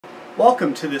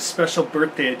Welcome to this special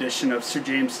birthday edition of Sir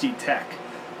James D Tech.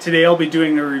 Today I'll be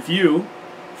doing a review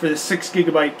for the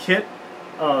 6GB kit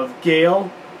of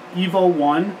GeIL EVO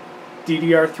 1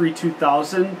 DDR3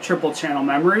 2000 triple channel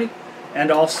memory, and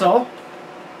also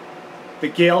the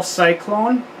GeIL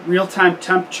Cyclone real-time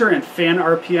temperature and fan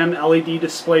RPM LED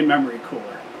display memory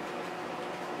cooler.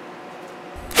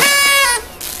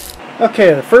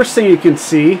 Okay, the first thing you can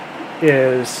see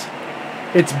is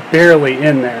it's barely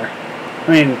in there.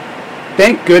 I mean,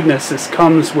 thank goodness this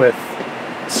comes with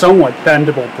somewhat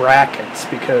bendable brackets,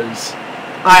 because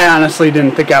I honestly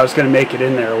didn't think I was going to make it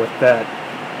in there with that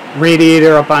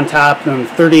radiator up on top and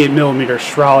 38mm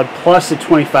shroud plus the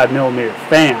 25mm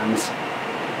fans.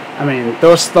 I mean,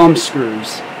 those thumb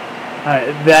screws,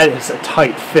 that is a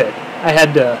tight fit. I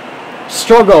had to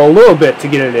struggle a little bit to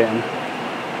get it in,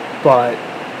 but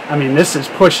I mean, this is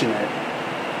pushing it,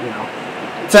 you know.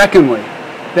 Secondly,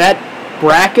 that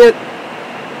bracket,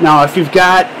 now if you've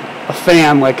got a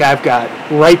fan like I've got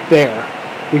right there,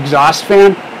 the exhaust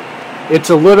fan, it's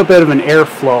a little bit of an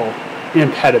airflow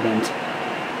impediment.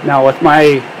 Now with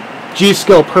my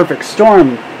G.Skill Perfect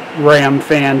Storm RAM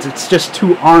fans, it's just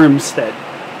two arms that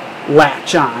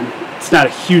latch on. It's not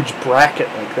a huge bracket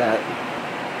like that.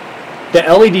 The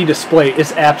LED display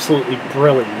is absolutely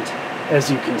brilliant,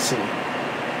 as you can see.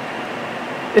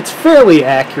 It's fairly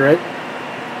accurate.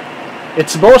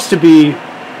 It's supposed to be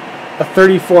a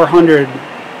 3400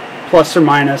 plus or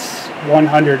minus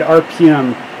 100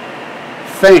 RPM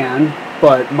fan,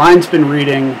 but mine's been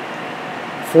reading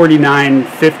 49,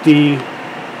 50,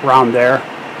 around there.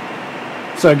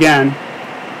 So again,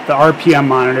 the RPM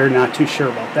monitor, not too sure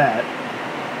about that.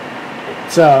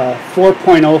 It's a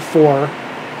 4.04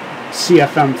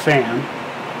 CFM fan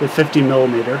with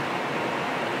 50mm.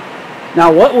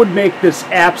 Now, what would make this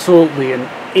absolutely an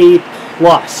A+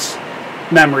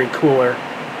 memory cooler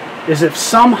is if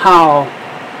somehow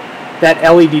that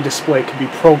LED display could be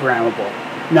programmable.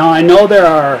 Now, I know there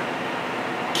are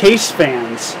case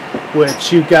fans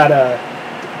which you've got a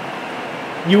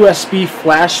USB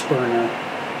flash burner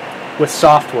with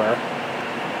software,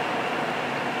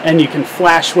 and you can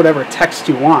flash whatever text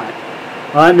you want.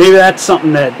 Maybe that's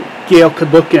something that GeIL could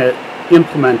look at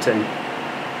implementing.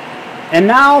 And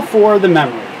now for the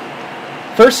memory.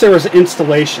 First, there was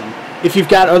installation. If you've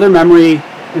got other memory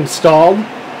installed,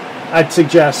 I'd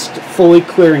suggest fully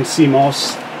clearing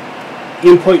CMOS,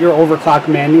 input your overclock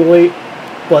manually,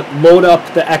 but load up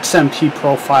the XMP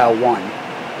Profile 1.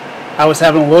 I was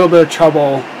having a little bit of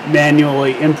trouble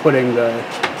manually inputting the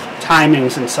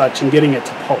timings and such and getting it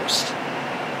to post.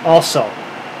 Also,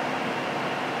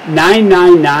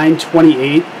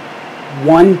 99928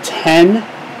 110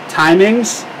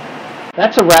 timings.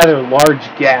 That's a rather large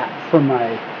gap from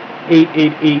my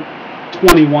 888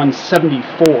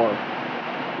 2174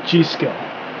 G.Skill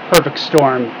Perfect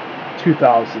Storm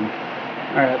 2000.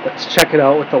 Alright, let's check it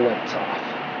out with the lights off.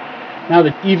 Now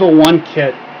the EVO 1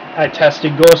 kit I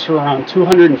tested goes for around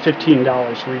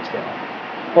 $215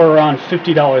 retail, or around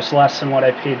 $50 less than what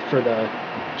I paid for the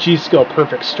G.Skill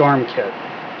Perfect Storm kit.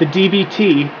 The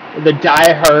DBT, the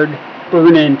die-hard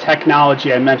burn-in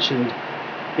technology I mentioned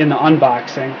in the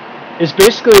unboxing, is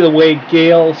basically the way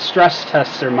GeIL stress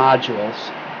tests their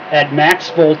modules at max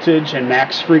voltage and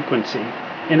max frequency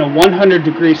in a 100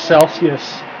 degrees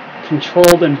Celsius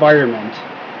controlled environment,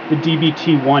 the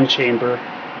DBT1 chamber,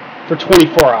 for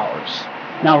 24 hours.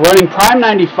 Now, running Prime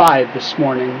 95 this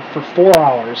morning for 4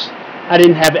 hours, I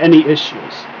didn't have any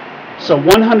issues. So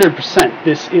 100%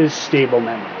 this is stable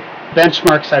memory.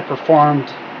 Benchmarks I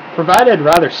performed provided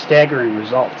rather staggering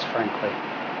results, frankly.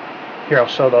 Here, I'll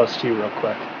show those to you real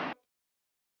quick.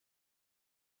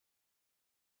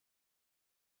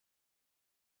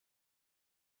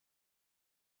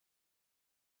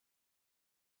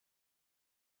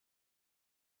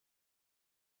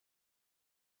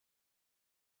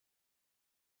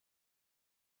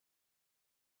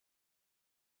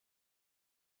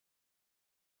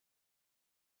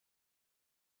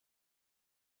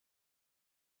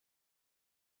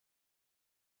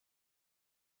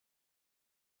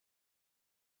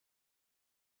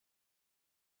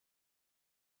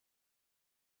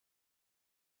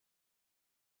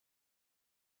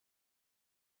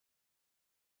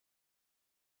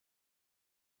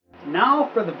 Now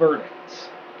for the verdicts.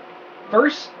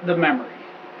 First, the memory.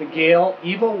 The GeIL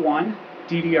EVO 1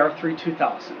 DDR3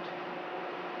 2000.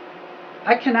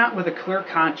 I cannot with a clear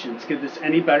conscience give this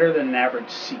any better than an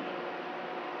average C.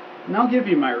 And I'll give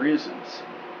you my reasons.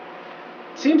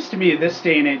 It seems to me this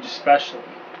day and age especially,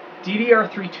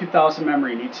 DDR3 2000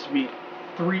 memory needs to meet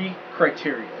three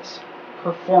criteria: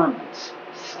 performance,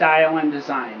 style and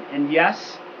design, and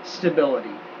yes,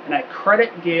 stability. And I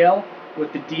credit GeIL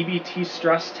with the DBT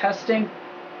stress testing.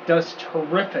 Does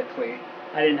terrifically.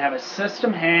 I didn't have a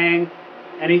system hang,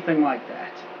 anything like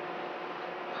that.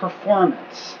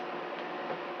 Performance.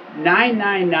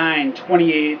 999,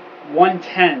 28,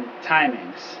 110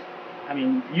 timings. I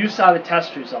mean, you saw the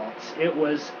test results. It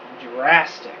was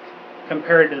drastic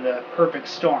compared to the Perfect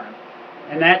Storm.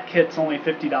 And that kit's only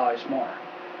 $50 more.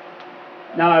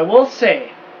 Now I will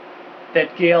say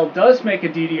that GeIL does make a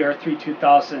DDR3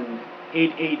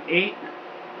 2888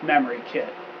 memory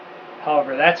kit.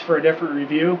 However, that's for a different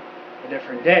review, a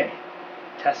different day.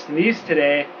 Testing these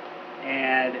today,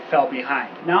 and it fell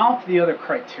behind. Now for the other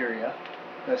criteria,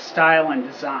 the style and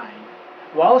design.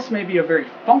 While this may be a very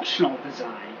functional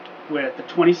design, with the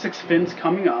 26 fins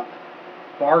coming up,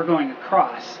 bar going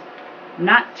across,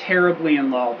 not terribly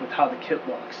in love with how the kit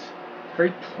looks.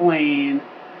 Very plain.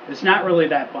 There's not really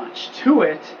that much to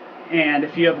it, and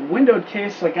if you have a windowed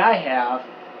case like I have,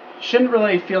 you shouldn't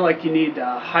really feel like you need to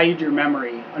hide your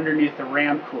memory underneath the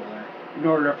RAM cooler in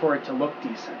order for it to look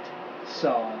decent.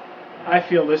 So I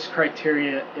feel this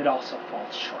criteria, it also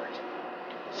falls short.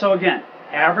 So again,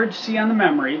 average C on the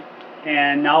memory,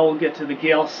 and now we'll get to the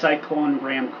GeIL Cyclone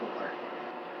RAM cooler.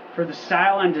 For the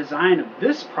style and design of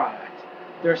this product,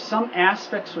 there are some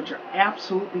aspects which are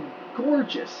absolutely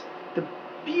gorgeous. The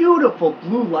beautiful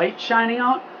blue light shining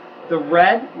out, the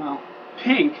red, well,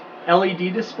 pink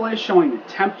LED display showing the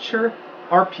temperature,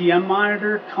 RPM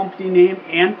monitor, company name,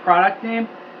 and product name,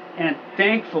 and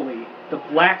thankfully the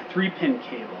black 3-pin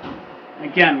cable.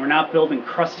 Again, we're not building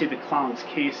Krusty the Clown's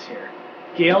case here.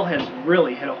 GeIL has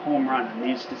really hit a home run on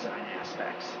these design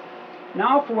aspects.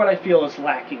 Now for what I feel is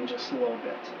lacking just a little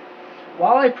bit.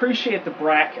 While I appreciate the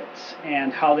brackets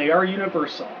and how they are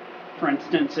universal, for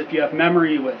instance, if you have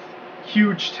memory with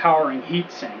huge towering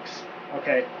heat sinks,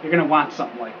 okay, you're going to want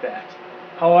something like that.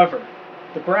 However,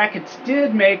 the brackets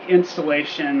did make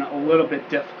installation a little bit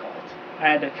difficult. I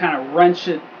had to kind of wrench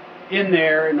it in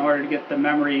there in order to get the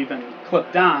memory even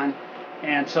clipped on,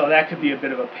 and so that could be a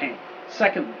bit of a pain.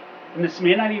 Secondly, and this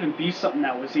may not even be something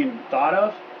that was even thought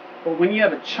of, but when you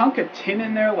have a chunk of tin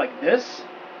in there like this,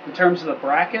 in terms of the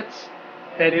brackets,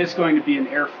 that is going to be an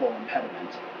airflow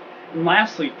impediment. And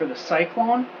lastly, for the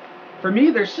Cyclone, for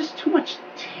me, there's just too much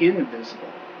tin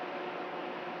visible.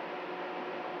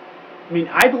 I mean,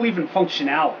 I believe in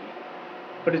functionality,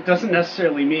 but it doesn't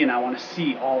necessarily mean I want to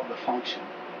see all of the function.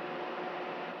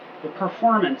 The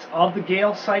performance of the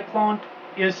GeIL Cyclone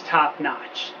is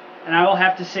top-notch, and I will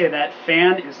have to say that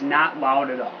fan is not loud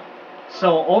at all.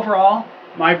 So overall,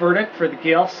 my verdict for the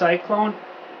GeIL Cyclone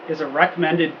is a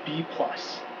recommended B+.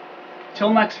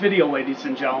 Till next video, ladies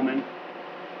and gentlemen,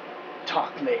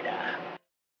 talk later.